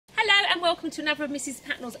welcome to another of Mrs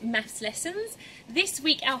Patnell's maths lessons. This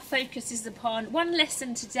week our focus is upon one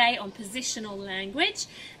lesson today on positional language,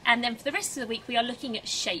 and then for the rest of the week we are looking at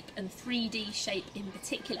shape and 3D shape in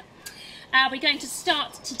particular. We're going to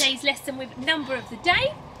start today's lesson with number of the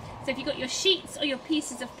day. So if you've got your sheets or your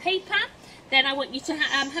pieces of paper, then I want you to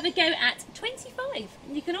have a go at 25.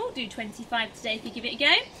 You can all do 25 today if you give it a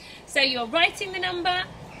go. So you're writing the number,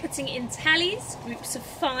 putting it in tallies, groups of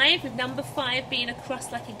 5, with number 5 being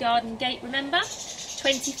across like a garden gate, remember?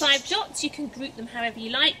 25 dots, you can group them however you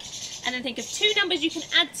like, and then think of 2 numbers you can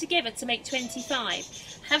add together to make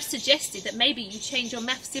 25. Have suggested that maybe you change your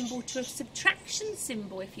math symbol to a subtraction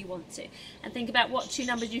symbol if you want to, and think about what 2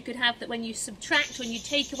 numbers you could have that when you subtract, when you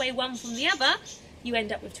take away one from the other, you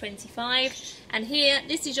end up with 25. And here,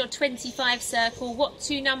 this is your 25 circle. What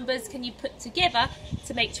 2 numbers can you put together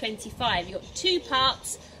to make 25? You've got 2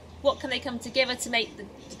 parts. What can they come together to make the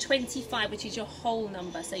 25, which is your whole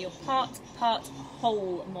number? So your part,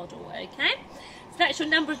 whole model, okay? So that's your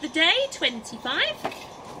number of the day, 25.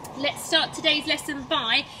 Let's start today's lesson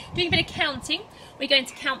by doing a bit of counting. We're going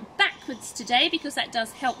to count backwards today because that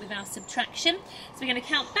does help with our subtraction. So we're going to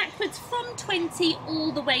count backwards from 20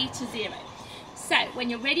 all the way to 0. So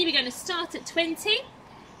when you're ready, we're going to start at 20,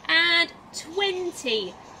 and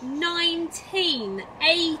 20, 19,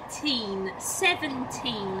 18,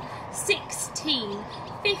 17, 16,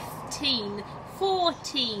 15,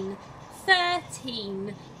 14,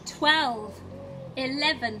 13, 12,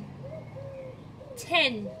 11,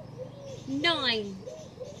 10, 9,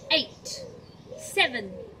 8,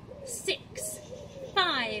 7, 6,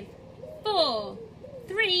 5, 4,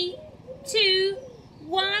 3, 2,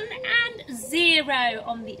 1 and 0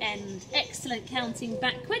 on the end. Excellent counting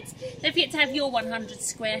backwards. Don't forget to have your 100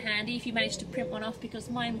 square handy if you manage to print one off, because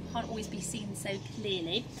mine can't always be seen so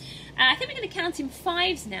clearly. I think we're going to count in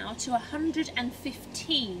 5s now to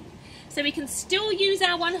 115. So we can still use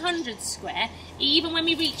our 100 square. Even when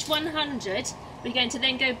we reach 100, we're going to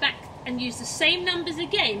then go back and use the same numbers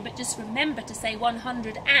again, but just remember to say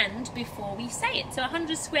 100 and before we say it. So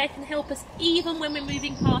 100 square can help us even when we're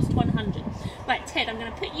moving past 100. Right, Ted, I'm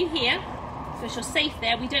going to put you here, so you're safe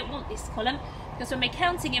there. We don't want this column, because when we're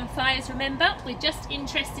counting in 5s, remember, we're just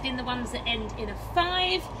interested in the ones that end in a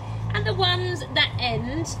 5 and the ones that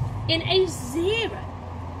end in a 0.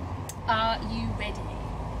 Are you ready?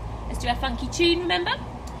 Let's do our funky tune, remember?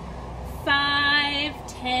 5,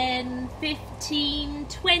 10, 15,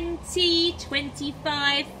 20,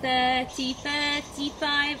 25, 30,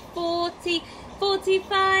 35, 40,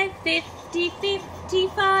 45, 50,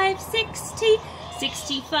 55, 60,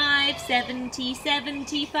 65, 70,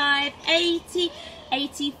 75, 80,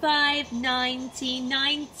 85, 90,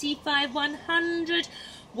 95, 100,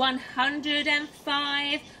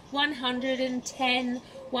 105, 110,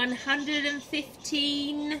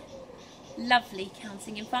 115. Lovely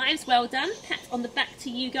counting in 5s, well done. Pat on the back to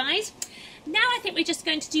you guys. Now I think we're just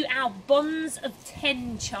going to do our bonds of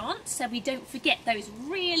 10 chants, so we don't forget those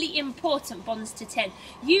really important bonds to 10.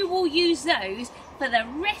 You will use those for the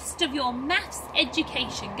rest of your maths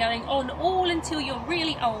education, going on all until you're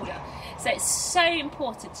really older. So it's so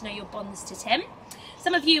important to know your bonds to 10.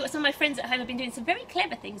 Some of my friends at home have been doing some very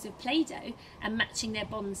clever things with Play-Doh and matching their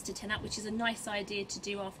bonds to 10 up, which is a nice idea to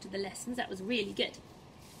do after the lessons. That was really good.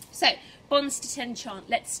 So, bonds to 10 chant.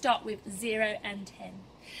 Let's start with 0 and 10.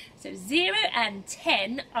 So 0 and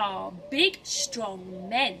 10 are big, strong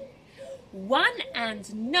men. 1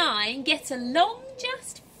 and 9 get along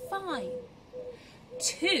just fine.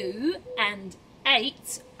 2 and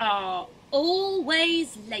 8 are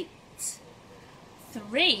always late.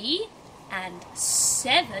 3 and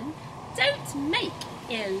 7 don't make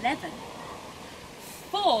 11.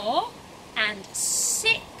 4 and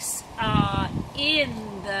 6 are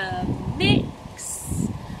in the mix.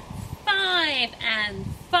 5 and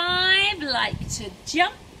 5 like to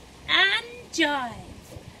jump and jive.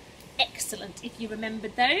 Excellent if you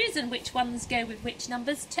remembered those and which ones go with which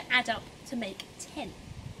numbers to add up to make 10.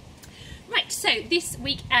 Right, so this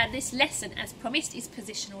week, this lesson, as promised, is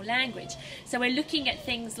positional language. So we're looking at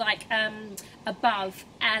things like above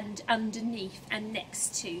and underneath and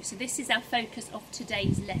next to. So this is our focus of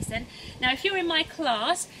today's lesson. Now, if you're in my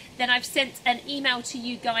class, then I've sent an email to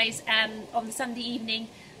you guys on the Sunday evening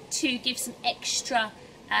to give some extra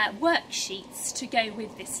worksheets to go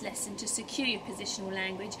with this lesson to secure your positional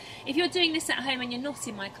language. If you're doing this at home and you're not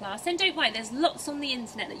in my class, then don't worry, there's lots on the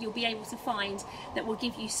internet that you'll be able to find that will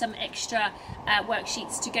give you some extra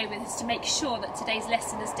worksheets to go with us to make sure that today's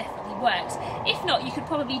lesson has definitely worked. If not, you could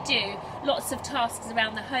probably do lots of tasks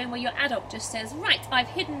around the home where your adult just says, right, I've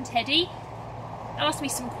hidden Teddy, ask me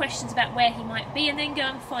some questions about where he might be and then go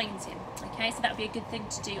and find him. Okay, so that would be a good thing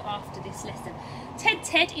to do after this lesson.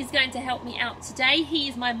 Ted is going to help me out today. He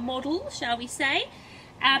is my model, shall we say.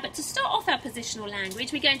 But to start off our positional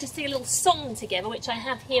language, we're going to sing a little song together, which I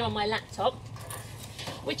have here on my laptop,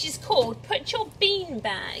 which is called Put Your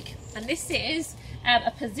Beanbag. And this is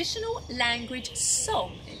a positional language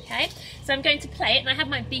song, okay? So I'm going to play it, and I have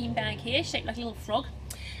my beanbag here, shaped like a little frog.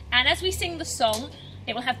 And as we sing the song,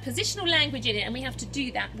 it will have positional language in it, and we have to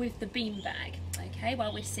do that with the beanbag, okay,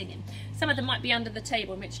 while we're singing. Some of them might be under the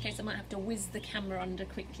table, in which case I might have to whiz the camera under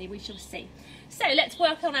quickly. We shall see. So let's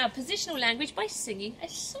work on our positional language by singing a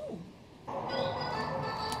song.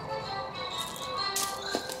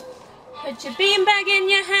 Put your beanbag in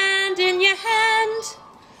your hand, in your hand.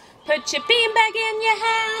 Put your beanbag in your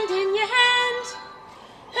hand, in your hand.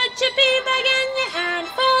 Put your beanbag in your hand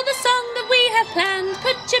for the song that we have planned.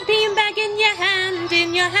 Put your beanbag in your hand,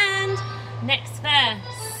 in your hand. Next verse.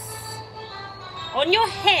 On your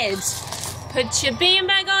head. Put your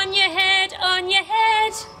beanbag on your head, on your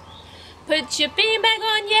head. Put your beanbag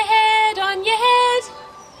on your head, on your head.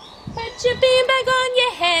 Put your beanbag on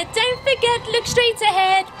your head. Don't forget, look straight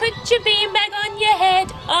ahead. Put your beanbag on your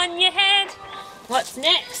head, on your head. What's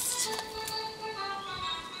next?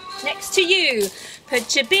 Next to you.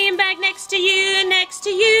 Put your beanbag next to you, next to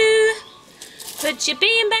you. Put your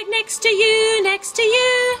beanbag next to you, next to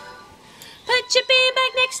you. Put your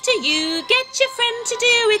beanbag next to you. Get your friend to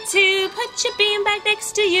do it too. Put your beanbag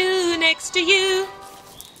next to you, next to you.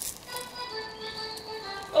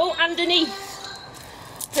 Oh, underneath.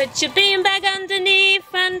 Put your beanbag underneath,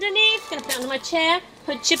 underneath. Gonna put it under my chair.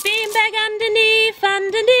 Put your beanbag underneath,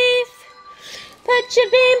 underneath. Put your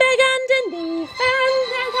beanbag underneath,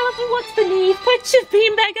 and what's beneath? Put your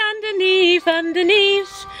beanbag underneath,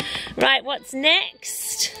 underneath. Right, what's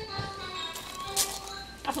next?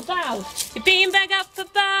 Up above. Your beanbag up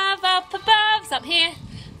above, up above. It's up here.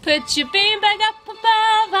 Put your beanbag up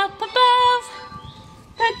above, up above.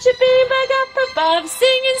 Put your beanbag up above.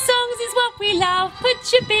 Singing songs is what we love.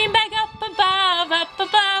 Put your beanbag up above, up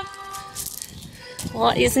above.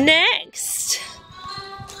 What is next?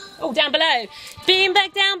 Oh, down below.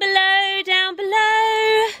 Beanbag down below, down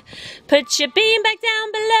below. Put your beanbag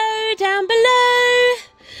down below, down below.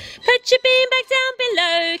 Put your beanbag down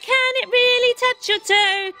below. Can it really touch your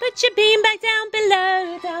toe? Put your beanbag down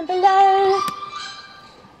below, down below.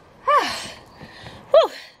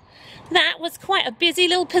 Whew. That was quite a busy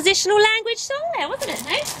little positional language song there, wasn't it,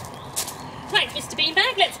 hey? Right, Mr.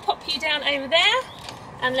 Beanbag, let's pop you down over there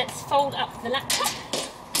and let's fold up the laptop.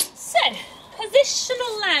 So,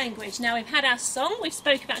 positional language. Now we've had our song, we've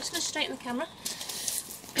spoke about, just going to straighten the camera.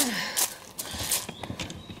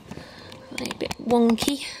 A bit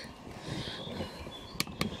wonky.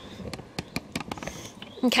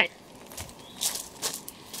 Okay.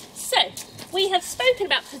 So, we have spoken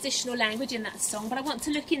about positional language in that song, but I want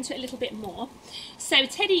to look into it a little bit more. So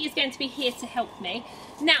Teddy is going to be here to help me.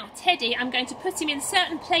 Now, Teddy, I'm going to put him in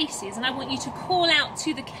certain places, and I want you to call out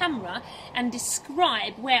to the camera and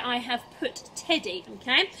describe where I have put Teddy,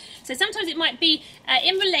 okay? So sometimes it might be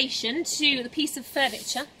in relation to the piece of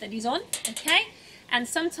furniture that he's on, okay? And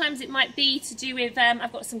sometimes it might be to do with,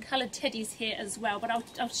 I've got some coloured teddies here as well, but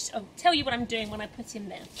I'll tell you what I'm doing when I put him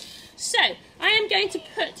there. So, I am going to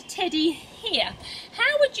put Teddy here.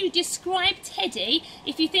 How would you describe Teddy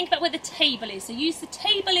if you think about where the table is? So use the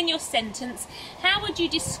table in your sentence. How would you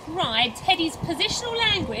describe Teddy's positional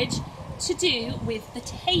language to do with the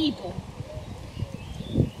table?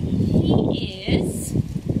 He is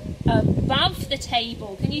above the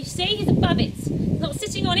table. Can you see? He's above it. He's not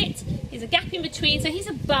sitting on it. There's a gap in between, so he's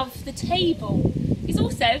above the table. He's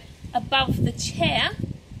also above the chair.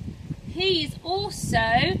 He is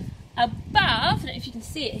also above, I don't know if you can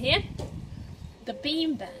see it here, the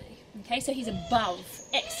beanbag. Okay, so he's above.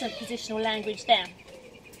 Excellent positional language there.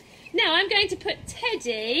 Now I'm going to put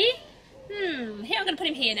Teddy, here I'm going to put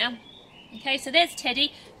him here now. Okay, so there's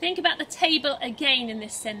Teddy. Think about the table again in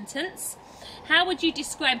this sentence. How would you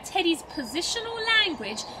describe Teddy's positional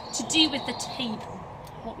language to do with the table?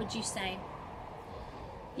 What would you say?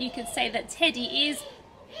 You could say that Teddy is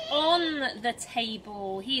on the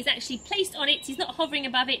table. He is actually placed on it. He's not hovering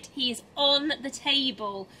above it. He is on the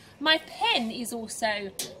table. My pen is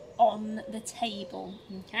also on the table.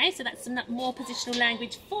 Okay, so that's some more positional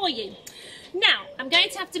language for you. Now, I'm going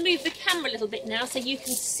to have to move the camera a little bit now so you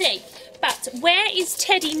can see. But where is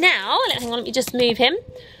Teddy now? Hang on, let me just move him.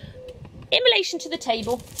 In relation to the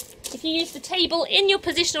table, if you use the table in your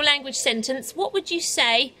positional language sentence, what would you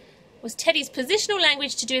say was Teddy's positional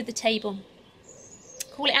language to do with the table?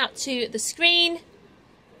 Call it out to the screen.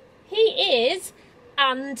 He is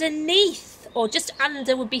underneath or just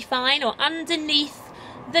under would be fine, or underneath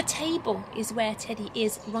the table is where Teddy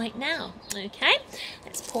is right now. Okay,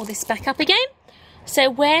 let's pull this back up again. So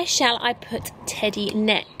where shall I put Teddy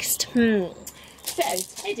next? So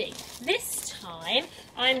Teddy, this time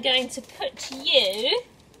I'm going to put you,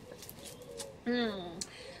 I'm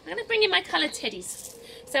going to bring in my coloured teddies.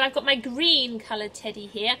 So I've got my green coloured teddy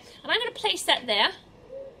here, and I'm going to place that there,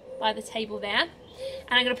 by the table there, and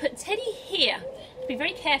I'm going to put Teddy here. Be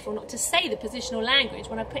very careful not to say the positional language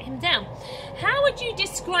when I put him down. How would you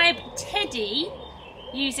describe Teddy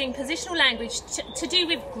using positional language to do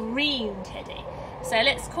with green Teddy? So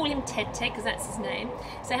let's call him Ted because that's his name.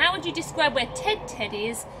 So how would you describe where Ted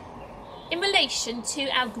is in relation to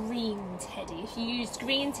our green Teddy? If you used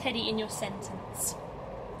green Teddy in your sentence,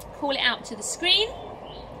 call it out to the screen.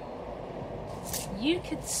 You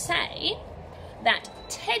could say that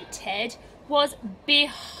Ted was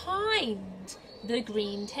behind the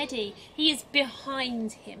green Teddy. He is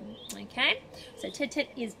behind him, okay? So Ted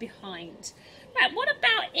is behind. Right, what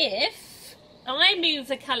about if I move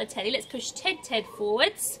the colour Teddy? Let's push Ted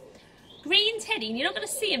forwards. Green Teddy, and you're not going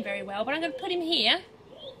to see him very well, but I'm going to put him here.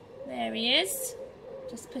 There he is.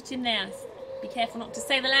 Just put him there. Be careful not to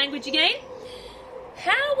say the language again.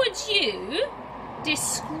 How would you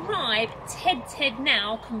describe Ted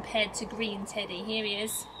now compared to green Teddy? Here he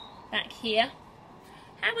is, back here.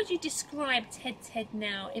 How would you describe Ted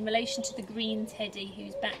now in relation to the green Teddy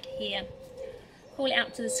who's back here? Call it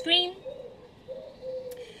out to the screen.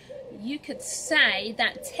 You could say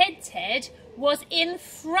that Ted was in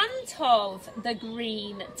front of the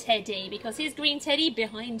green Teddy, because here's green Teddy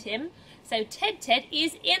behind him. So Ted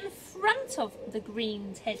is in front of the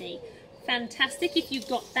green Teddy. Fantastic if you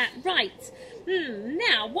got that right.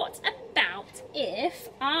 Now, what about if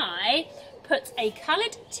I put a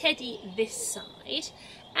coloured Teddy this side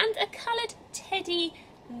and a coloured Teddy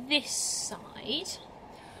this side?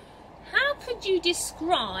 How could you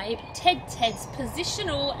describe Ted's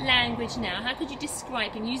positional language now? How could you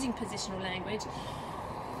describe him using positional language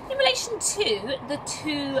in relation to the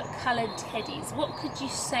two coloured Teddies? What could you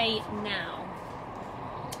say now?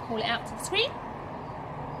 Call it out to the screen.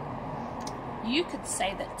 You could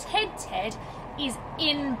say that Ted is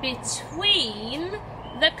in between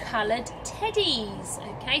the coloured teddies.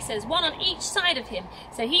 Okay, so there's one on each side of him.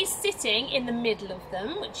 So he's sitting in the middle of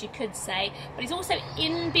them, which you could say, but he's also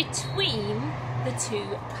in between the two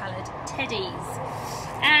coloured teddies.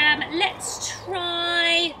 Let's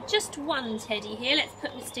try just one Teddy here. Let's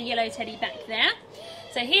put Mr. Yellow Teddy back there.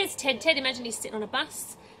 So here's Ted. Imagine he's sitting on a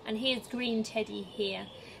bus, and here's green Teddy here.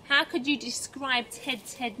 How could you describe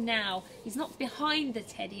Ted now? He's not behind the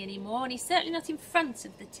Teddy anymore, and he's certainly not in front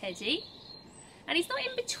of the Teddy. And he's not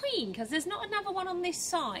in between, because there's not another one on this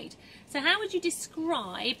side. So how would you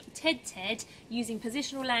describe Ted using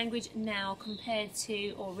positional language now compared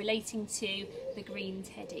to or relating to the green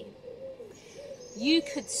Teddy? You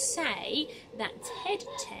could say that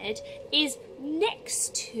Ted is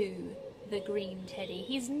next to the green Teddy.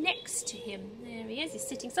 He's next to him. There he is. He's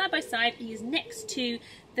sitting side by side. He is next to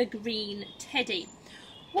the green Teddy.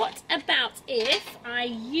 What about if I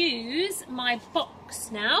use my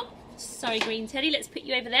box now? Sorry, green Teddy, let's put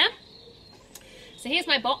you over there. So here's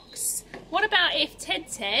my box. What about if Ted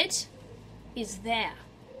is there?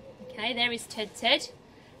 Okay, there is Ted.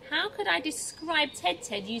 How could I describe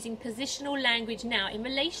Ted using positional language now in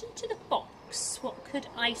relation to the box? What could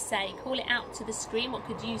I say? Call it out to the screen. What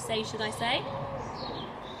could you say, should I say?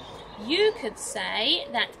 You could say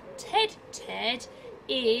that Ted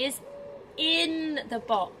is in the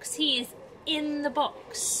box. He is in the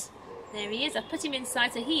box. There he is. I've put him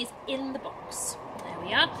inside, so he is in the box. There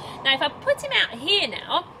we are. Now, if I put him out here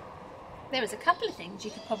now, there was a couple of things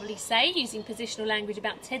you could probably say using positional language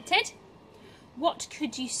about Ted. What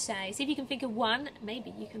could you say? See if you can think of one.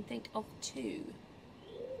 Maybe you can think of two.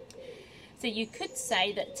 So you could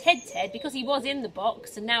say that Ted, because he was in the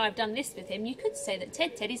box, and now I've done this with him, you could say that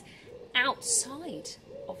Ted is outside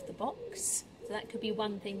of the box. So that could be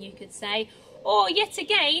one thing you could say. Or yet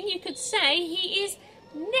again, you could say he is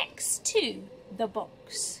next to the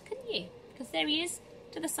box, couldn't you? Because there he is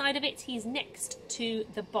to the side of it, he's next to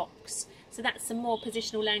the box. So that's some more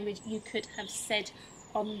positional language you could have said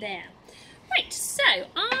on there. Right, so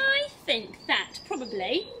I think that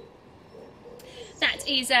probably that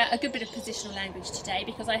is a good bit of positional language today,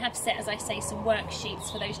 because I have set, as I say, some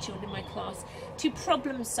worksheets for those children in my class to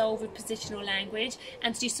problem solve with positional language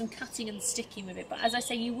and to do some cutting and sticking with it. But as I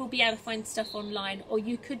say, you will be able to find stuff online, or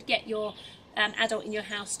you could get your adult in your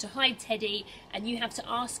house to hide Teddy, and you have to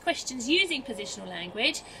ask questions using positional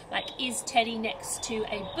language, like, is Teddy next to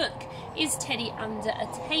a book? Is Teddy under a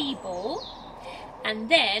table? and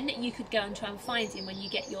then you could go and try and find him when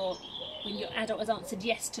your adult has answered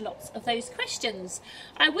yes to lots of those questions.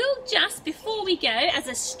 I will just, before we go, as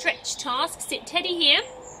a stretch task, sit Teddy here,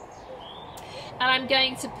 and I'm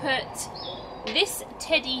going to put this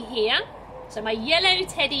Teddy here. So my yellow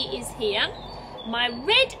Teddy is here, my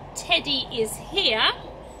red Teddy is here,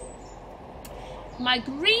 my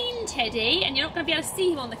green Teddy, and you're not going to be able to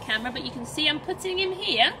see him on the camera, but you can see I'm putting him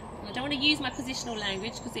here. I don't want to use my positional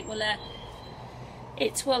language because it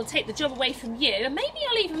will take the job away from you. And maybe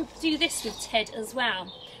I'll even do this with Ted as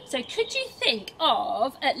well. So could you think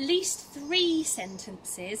of at least 3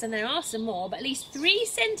 sentences, and there are some more, but at least 3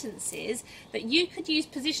 sentences that you could use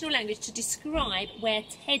positional language to describe where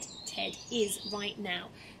Ted is right now.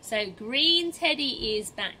 So green Teddy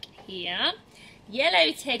is back here,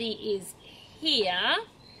 yellow Teddy is here,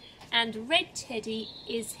 and red Teddy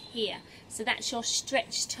is here. So that's your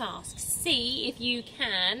stretch task. See if you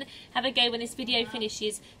can have a go when this video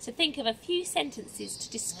finishes to think of a few sentences to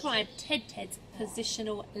describe Ted's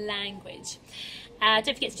positional language.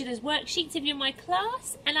 Don't forget to do those worksheets if you're in my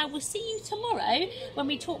class, and I will see you tomorrow when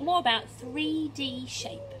we talk more about 3D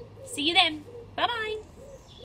shape. See you then. Bye bye.